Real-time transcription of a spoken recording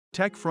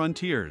Tech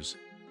Frontiers.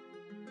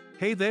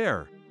 Hey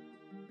there!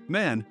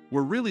 Man,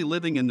 we're really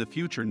living in the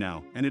future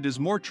now, and it is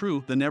more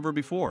true than ever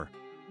before.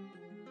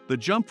 The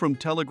jump from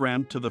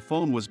telegram to the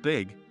phone was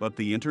big, but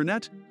the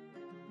internet?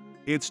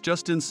 It's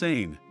just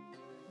insane.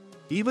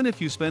 Even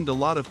if you spend a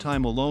lot of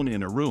time alone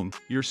in a room,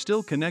 you're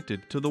still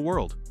connected to the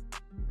world.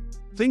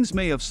 Things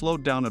may have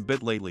slowed down a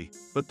bit lately,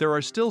 but there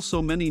are still so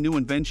many new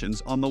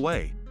inventions on the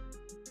way.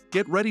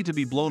 Get ready to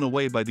be blown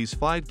away by these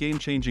 5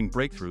 game-changing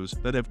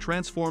breakthroughs that have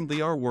transformed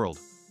our world.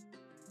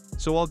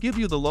 So I'll give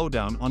you the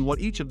lowdown on what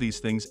each of these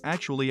things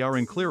actually are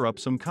and clear up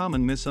some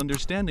common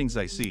misunderstandings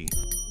I see.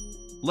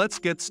 Let's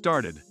get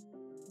started.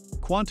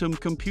 Quantum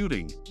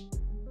computing.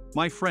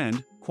 My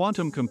friend,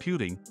 quantum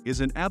computing is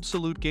an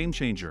absolute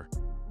game-changer.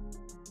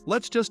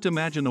 Let's just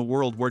imagine a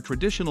world where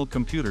traditional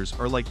computers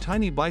are like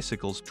tiny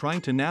bicycles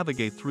trying to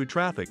navigate through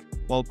traffic,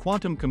 while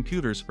quantum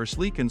computers are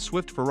sleek and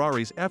swift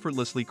Ferraris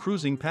effortlessly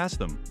cruising past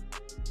them.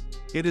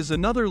 It is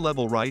another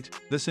level, right?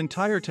 This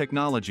entire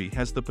technology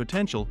has the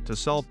potential to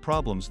solve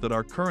problems that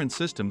our current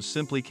systems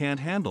simply can't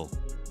handle.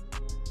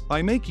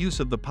 By making use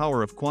of the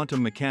power of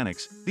quantum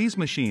mechanics, these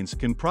machines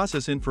can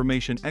process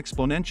information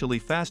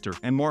exponentially faster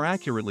and more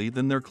accurately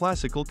than their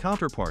classical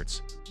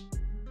counterparts.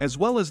 As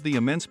well as the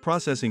immense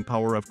processing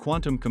power of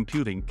quantum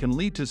computing can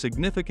lead to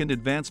significant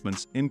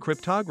advancements in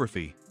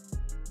cryptography.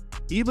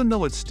 Even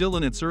though it's still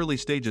in its early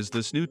stages,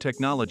 this new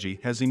technology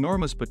has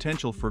enormous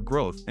potential for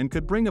growth and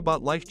could bring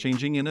about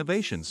life-changing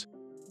innovations.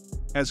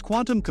 As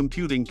quantum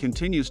computing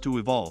continues to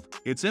evolve,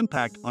 its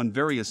impact on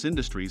various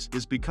industries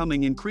is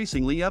becoming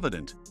increasingly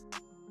evident.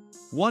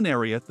 One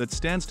area that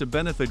stands to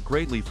benefit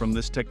greatly from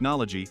this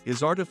technology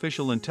is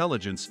artificial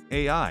intelligence,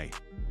 AI.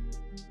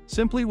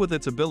 Simply with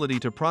its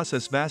ability to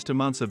process vast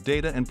amounts of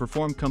data and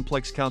perform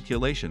complex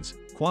calculations,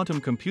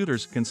 quantum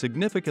computers can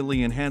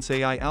significantly enhance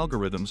AI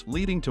algorithms,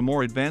 leading to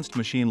more advanced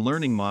machine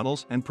learning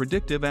models and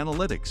predictive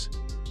analytics.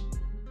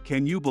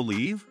 Can you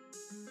believe?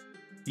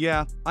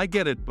 Yeah, I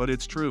get it, but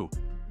it's true.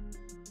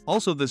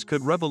 Also, this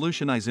could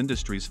revolutionize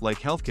industries like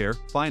healthcare,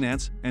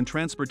 finance, and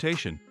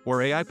transportation,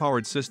 where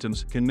AI-powered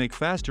systems can make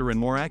faster and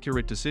more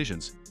accurate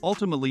decisions,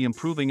 ultimately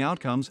improving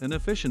outcomes and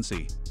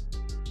efficiency.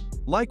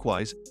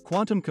 Likewise,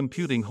 quantum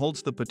computing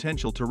holds the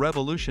potential to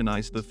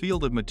revolutionize the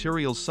field of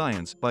materials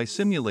science by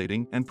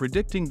simulating and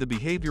predicting the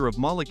behavior of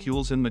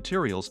molecules and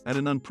materials at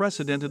an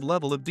unprecedented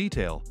level of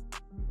detail.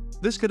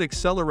 This could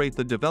accelerate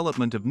the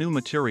development of new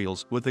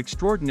materials with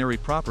extraordinary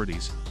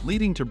properties,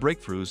 leading to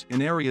breakthroughs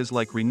in areas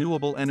like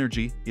renewable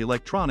energy,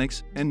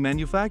 electronics, and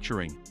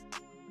manufacturing.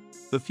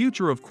 The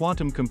future of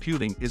quantum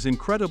computing is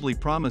incredibly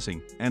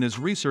promising, and as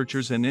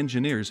researchers and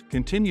engineers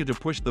continue to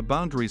push the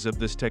boundaries of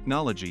this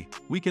technology,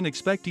 we can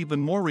expect even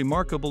more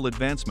remarkable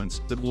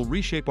advancements that will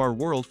reshape our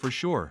world for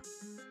sure.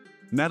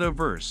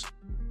 Metaverse.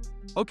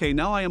 Okay,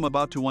 now I am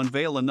about to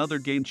unveil another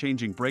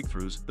game-changing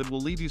breakthroughs that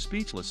will leave you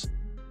speechless.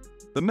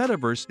 The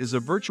metaverse is a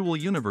virtual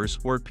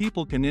universe where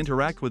people can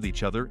interact with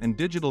each other and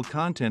digital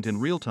content in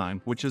real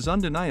time, which is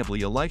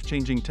undeniably a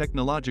life-changing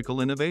technological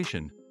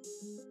innovation.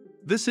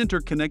 This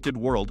interconnected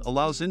world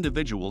allows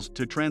individuals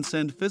to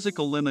transcend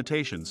physical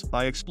limitations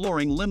by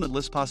exploring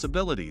limitless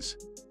possibilities.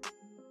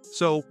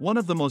 So, one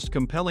of the most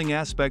compelling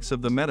aspects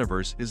of the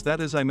metaverse is that,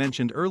 as I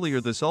mentioned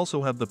earlier, this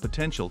also have the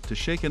potential to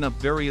shaken up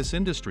various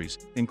industries,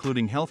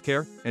 including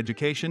healthcare,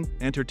 education,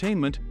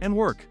 entertainment, and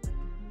work.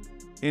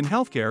 In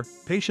healthcare,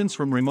 patients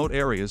from remote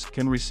areas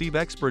can receive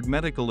expert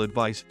medical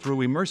advice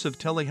through immersive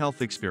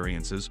telehealth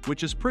experiences,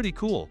 which is pretty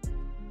cool.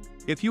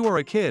 If you are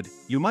a kid,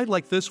 you might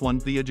like this one.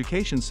 The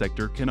education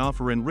sector can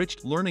offer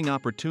enriched learning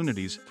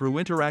opportunities through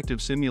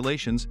interactive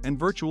simulations and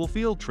virtual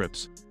field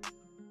trips.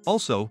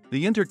 Also,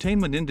 the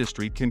entertainment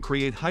industry can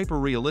create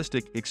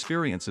hyper-realistic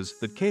experiences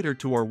that cater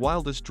to our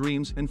wildest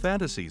dreams and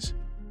fantasies.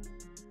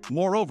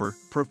 Moreover,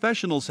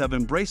 professionals have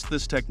embraced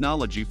this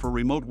technology for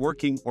remote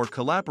working or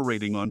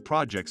collaborating on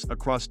projects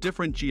across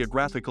different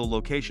geographical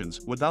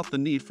locations without the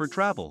need for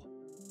travel.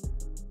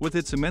 With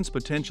its immense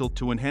potential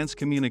to enhance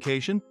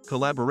communication,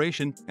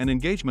 collaboration, and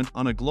engagement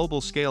on a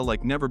global scale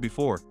like never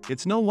before,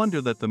 it's no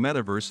wonder that the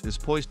metaverse is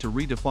poised to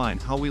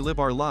redefine how we live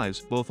our lives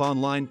both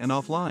online and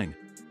offline.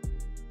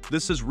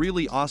 This is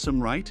really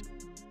awesome, right?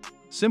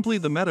 Simply,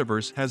 the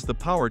metaverse has the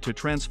power to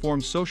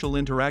transform social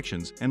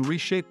interactions and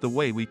reshape the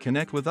way we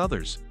connect with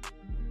others.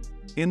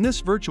 In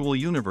this virtual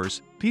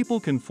universe,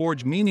 people can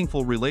forge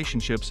meaningful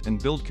relationships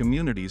and build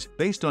communities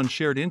based on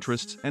shared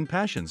interests and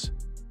passions.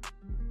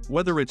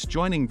 Whether it's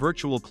joining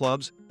virtual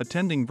clubs,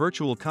 attending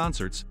virtual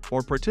concerts,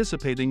 or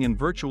participating in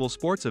virtual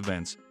sports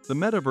events, the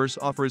metaverse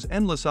offers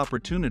endless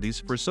opportunities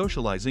for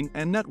socializing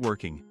and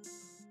networking.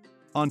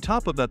 On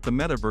top of that, the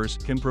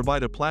metaverse can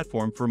provide a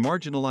platform for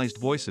marginalized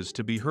voices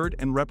to be heard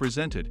and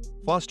represented,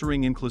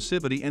 fostering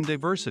inclusivity and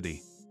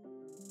diversity.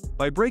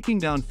 By breaking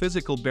down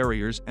physical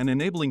barriers and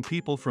enabling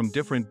people from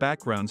different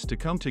backgrounds to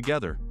come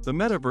together, the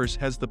metaverse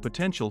has the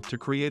potential to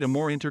create a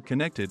more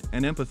interconnected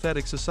and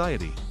empathetic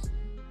society.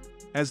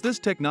 As this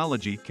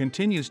technology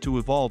continues to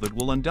evolve, it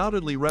will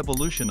undoubtedly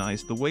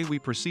revolutionize the way we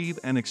perceive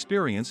and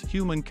experience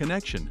human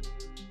connection.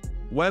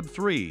 Web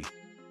 3.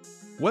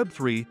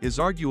 Web3 is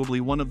arguably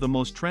one of the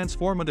most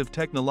transformative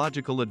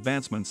technological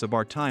advancements of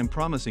our time,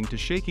 promising to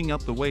shaking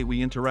up the way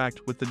we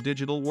interact with the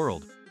digital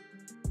world.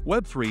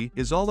 Web3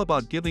 is all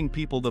about giving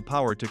people the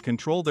power to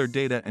control their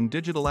data and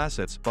digital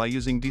assets by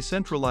using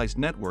decentralized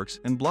networks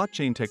and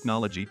blockchain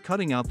technology,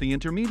 cutting out the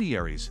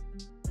intermediaries.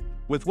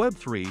 With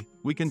Web3,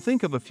 we can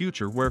think of a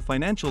future where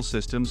financial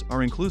systems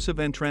are inclusive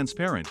and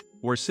transparent,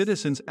 where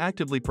citizens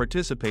actively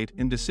participate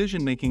in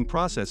decision-making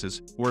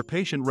processes, where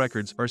patient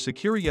records are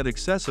secure yet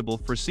accessible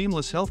for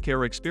seamless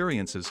healthcare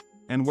experiences,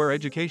 and where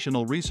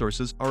educational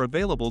resources are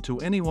available to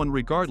anyone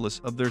regardless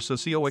of their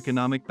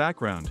socioeconomic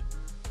background.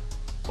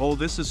 Oh,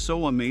 this is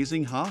so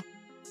amazing, huh?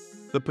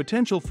 The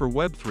potential for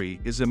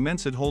Web3 is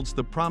immense. It holds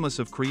the promise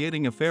of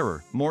creating a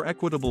fairer, more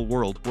equitable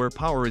world where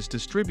power is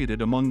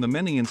distributed among the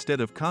many instead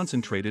of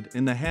concentrated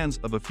in the hands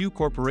of a few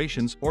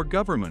corporations or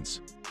governments.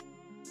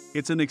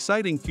 It's an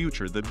exciting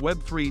future that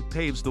Web3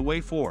 paves the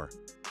way for.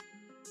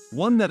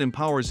 One that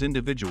empowers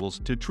individuals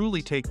to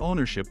truly take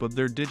ownership of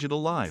their digital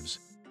lives.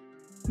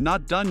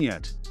 Not done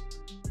yet.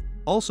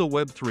 Also,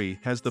 Web3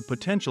 has the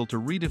potential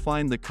to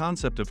redefine the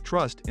concept of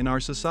trust in our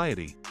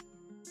society.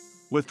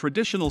 With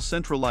traditional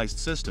centralized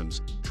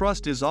systems,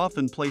 trust is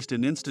often placed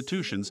in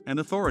institutions and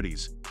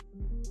authorities.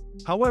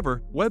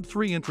 However,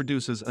 Web3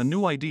 introduces a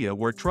new idea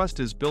where trust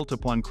is built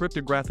upon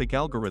cryptographic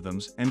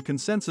algorithms and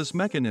consensus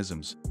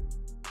mechanisms.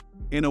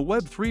 In a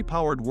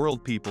Web3-powered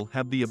world, people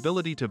have the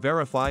ability to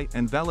verify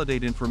and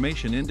validate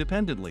information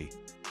independently.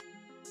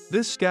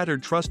 This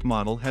scattered trust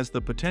model has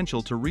the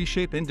potential to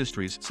reshape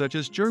industries such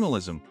as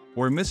journalism,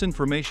 where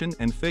misinformation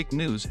and fake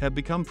news have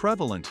become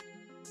prevalent.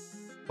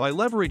 By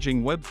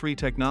leveraging Web3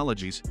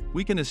 technologies,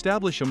 we can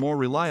establish a more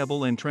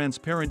reliable and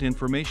transparent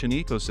information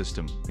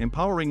ecosystem,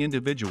 empowering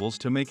individuals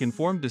to make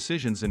informed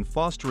decisions and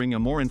fostering a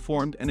more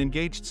informed and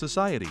engaged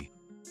society.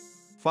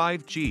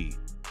 5G.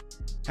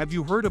 Have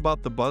you heard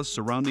about the buzz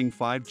surrounding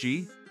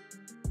 5G?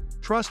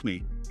 Trust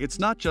me, it's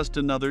not just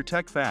another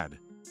tech fad.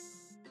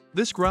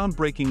 This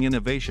groundbreaking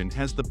innovation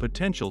has the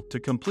potential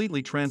to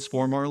completely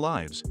transform our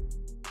lives.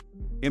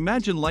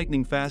 Imagine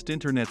lightning-fast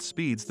internet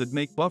speeds that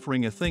make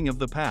buffering a thing of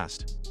the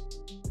past.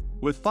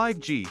 With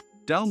 5G,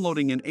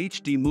 downloading an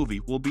HD movie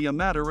will be a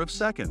matter of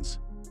seconds.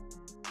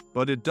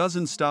 But it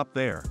doesn't stop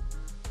there.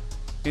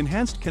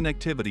 Enhanced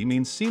connectivity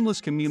means seamless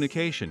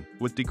communication,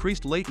 with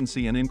decreased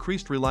latency and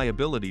increased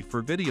reliability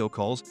for video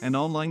calls and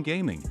online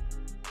gaming.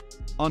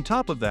 On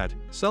top of that,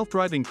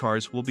 self-driving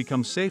cars will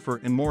become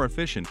safer and more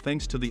efficient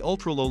thanks to the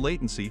ultra-low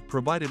latency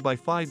provided by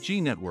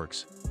 5G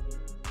networks.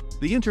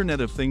 The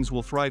Internet of Things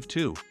will thrive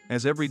too,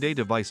 as everyday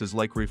devices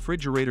like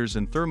refrigerators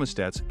and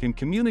thermostats can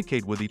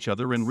communicate with each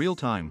other in real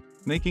time,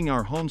 making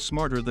our homes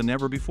smarter than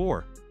ever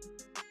before.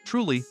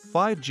 Truly,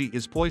 5G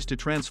is poised to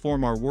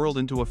transform our world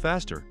into a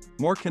faster,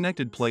 more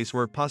connected place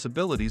where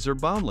possibilities are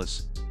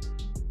boundless.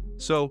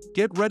 So,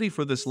 get ready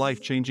for this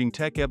life-changing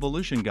tech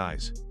evolution,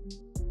 guys.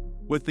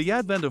 With the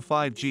advent of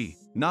 5G,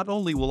 not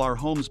only will our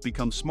homes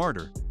become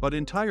smarter, but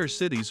entire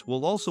cities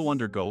will also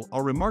undergo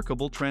a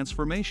remarkable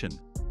transformation.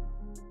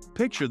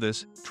 Picture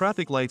this: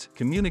 traffic lights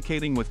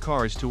communicating with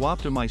cars to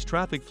optimize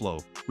traffic flow,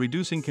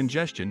 reducing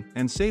congestion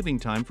and saving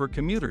time for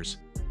commuters.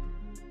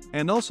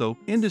 And also,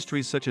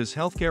 industries such as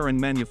healthcare and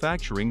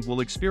manufacturing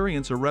will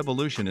experience a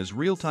revolution as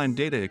real-time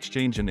data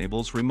exchange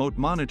enables remote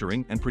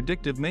monitoring and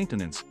predictive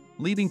maintenance,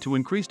 leading to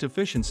increased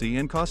efficiency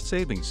and cost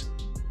savings.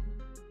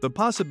 The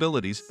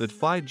possibilities that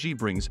 5G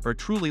brings are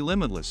truly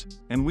limitless,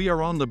 and we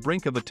are on the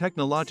brink of a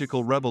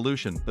technological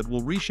revolution that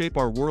will reshape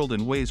our world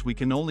in ways we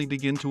can only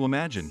begin to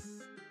imagine.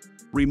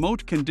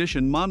 Remote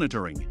condition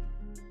monitoring.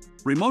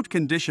 Remote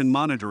condition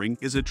monitoring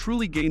is a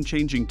truly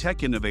game-changing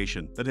tech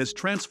innovation that has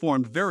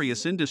transformed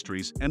various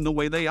industries and the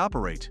way they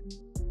operate.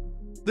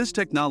 This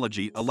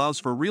technology allows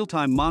for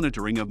real-time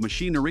monitoring of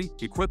machinery,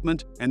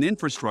 equipment, and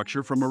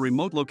infrastructure from a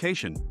remote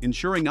location,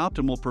 ensuring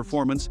optimal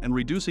performance and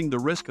reducing the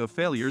risk of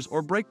failures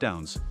or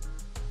breakdowns.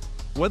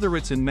 Whether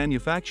it's in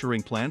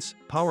manufacturing plants,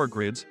 power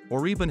grids,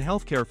 or even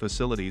healthcare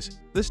facilities,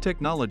 this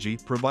technology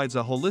provides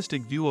a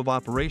holistic view of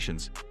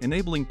operations,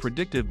 enabling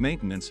predictive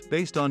maintenance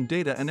based on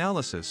data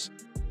analysis.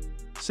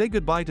 Say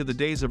goodbye to the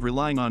days of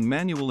relying on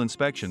manual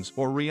inspections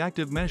or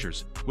reactive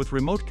measures. With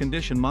remote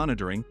condition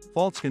monitoring,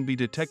 faults can be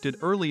detected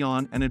early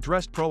on and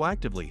addressed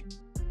proactively.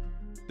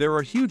 There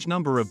are a huge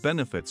number of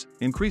benefits: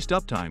 increased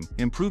uptime,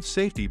 improved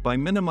safety by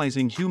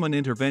minimizing human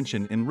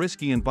intervention in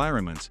risky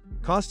environments,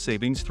 cost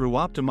savings through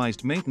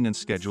optimized maintenance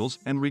schedules,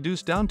 and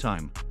reduced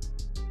downtime.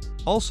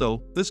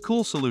 Also, this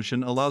cool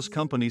solution allows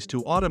companies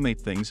to automate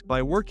things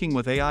by working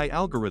with AI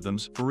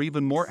algorithms for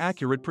even more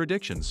accurate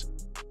predictions.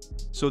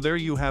 So there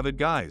you have it,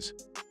 guys.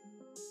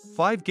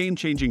 5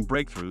 game-changing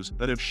breakthroughs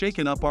that have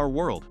shaken up our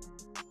world.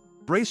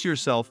 Brace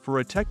yourself for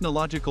a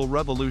technological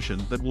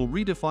revolution that will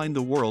redefine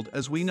the world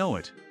as we know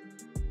it.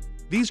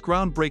 These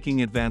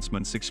groundbreaking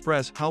advancements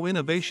express how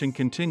innovation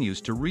continues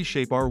to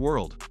reshape our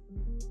world.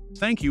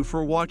 Thank you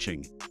for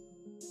watching.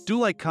 Do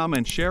like,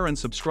 comment, share, and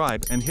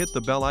subscribe, and hit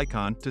the bell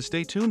icon to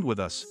stay tuned with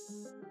us.